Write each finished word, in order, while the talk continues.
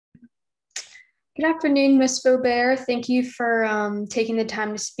Good afternoon, Ms. Faubert. Thank you for taking the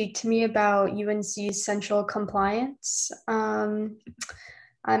time to speak to me about UNC's central compliance. I'm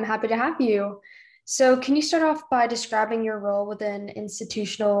happy to have you. So, can you start off by describing your role within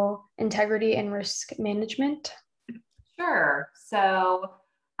institutional integrity and risk management? Sure. So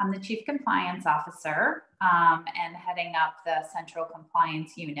I'm the Chief Compliance Officer and heading up the Central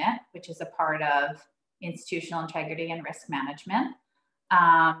Compliance Unit, which is a part of Institutional Integrity and Risk Management.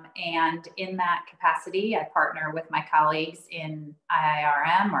 And in that capacity, I partner with my colleagues in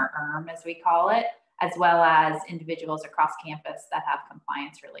IIRM, or ERM as we call it, as well as individuals across campus that have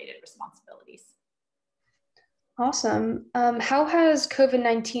compliance related responsibilities. Awesome. How has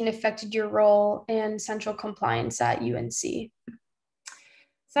COVID-19 affected your role and central compliance at UNC?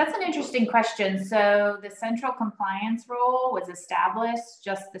 So that's an interesting question. So the central compliance role was established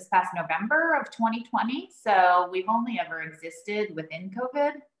just this past November of 2020. So we've only ever existed within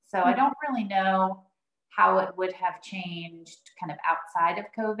COVID. So I don't really know how it would have changed kind of outside of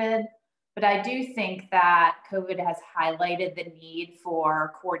COVID. But I do think that COVID has highlighted the need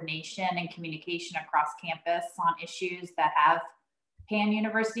for coordination and communication across campus on issues that have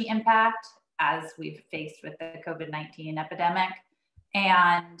pan-university impact, as we've faced with the COVID-19 epidemic.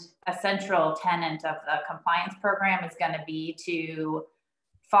 And a central tenet of the compliance program is going to be to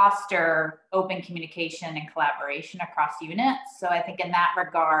foster open communication and collaboration across units. So I think in that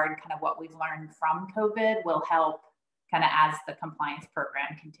regard, kind of what we've learned from COVID will help kind of as the compliance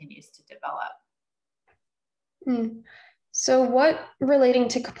program continues to develop. So, what relating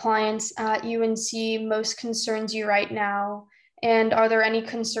to compliance at UNC most concerns you right now? And are there any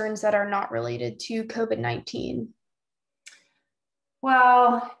concerns that are not related to COVID-19?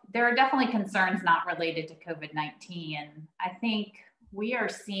 Well, there are definitely concerns not related to COVID-19. I think we are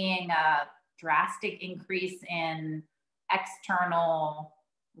seeing a drastic increase in external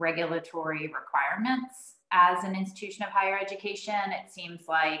regulatory requirements as an institution of higher education. It seems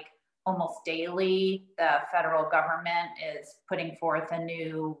like almost daily the federal government is putting forth a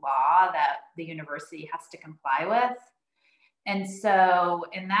new law that the university has to comply with. And so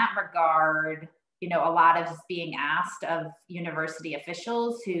in that regard, a lot of is being asked of university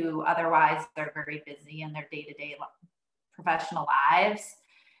officials who otherwise are very busy in their day-to-day professional lives.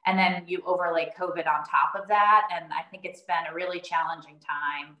 And then you overlay COVID on top of that. And I think it's been a really challenging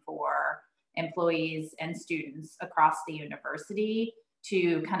time for employees and students across the university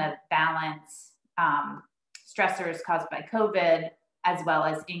to kind of balance stressors caused by COVID, as well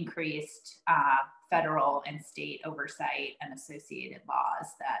as increased federal and state oversight and associated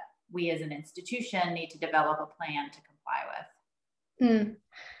laws that we as an institution need to develop a plan to comply with.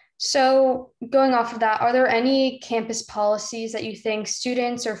 So, going off of that, are there any campus policies that you think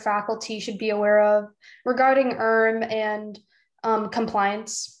students or faculty should be aware of regarding and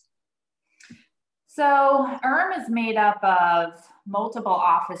compliance? So ERM is made up of multiple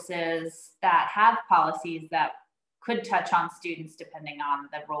offices that have policies that could touch on students depending on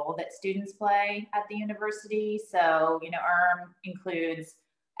the role that students play at the university. So, ERM includes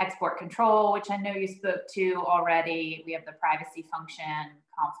export control, which I know you spoke to already. We have the privacy function,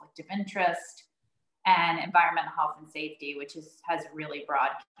 conflict of interest, and environmental health and safety, which has really broad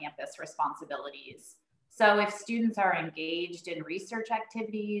campus responsibilities. So if students are engaged in research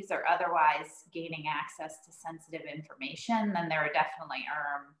activities or otherwise gaining access to sensitive information, then there are definitely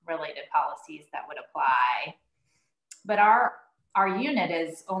related policies that would apply. But our unit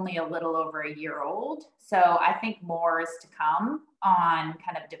is only a little over a year old. So I think more is to come on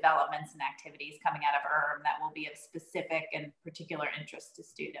kind of developments and activities coming out of that will be of specific and particular interest to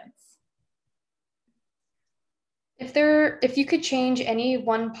students. If you could change any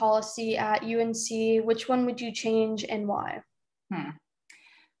one policy at UNC, which one would you change and why? Well,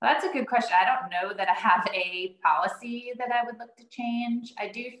 that's a good question. I don't know that I have a policy that I would look to change. I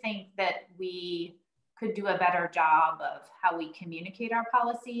do think that we could do a better job of how we communicate our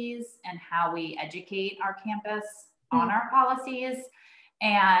policies and how we educate our campus on our policies,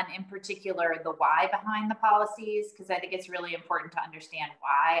 and in particular, the why behind the policies, because I think it's really important to understand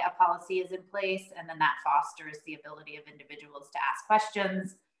why a policy is in place, and then that fosters the ability of individuals to ask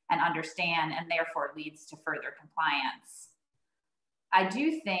questions and understand, and therefore leads to further compliance. I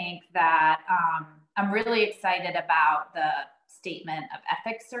do think that I'm really excited about the statement of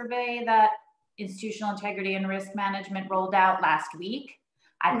ethics survey that Institutional Integrity and Risk Management rolled out last week.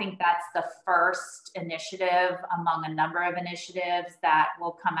 I think that's the first initiative among a number of initiatives that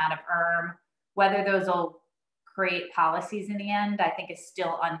will come out of Whether those will create policies in the end, I think is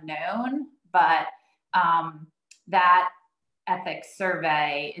still unknown, but that ethics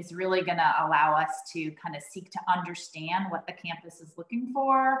survey is really going to allow us to kind of seek to understand what the campus is looking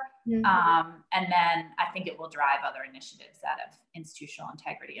for. And then I think it will drive other initiatives out of institutional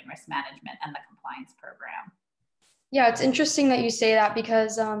integrity and risk management and the compliance program. Yeah, it's interesting that you say that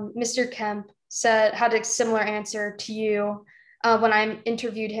because Mr. Kemp had a similar answer to you when I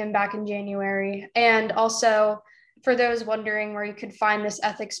interviewed him back in January. And also, for those wondering where you could find this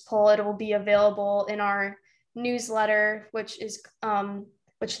ethics poll, it will be available in our newsletter, which this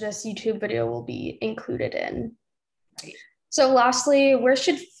YouTube video will be included in. Right. So lastly, where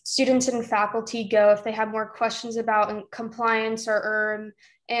should students and faculty go if they have more questions about compliance or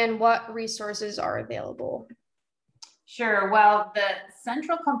and what resources are available? Sure. Well, the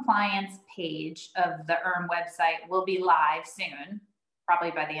central compliance page of the website will be live soon,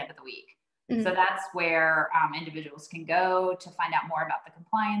 probably by the end of the week. So that's where individuals can go to find out more about the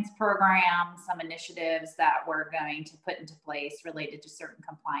compliance program, some initiatives that we're going to put into place related to certain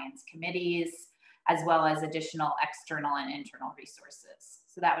compliance committees, as well as additional external and internal resources.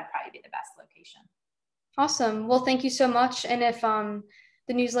 So that would probably be the best location. Awesome. Well, thank you so much. And if the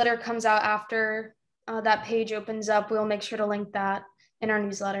newsletter comes out after that page opens up, we'll make sure to link that in our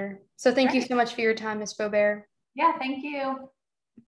newsletter. So thank you so much for your time, Ms. Faubert. Yeah, thank you.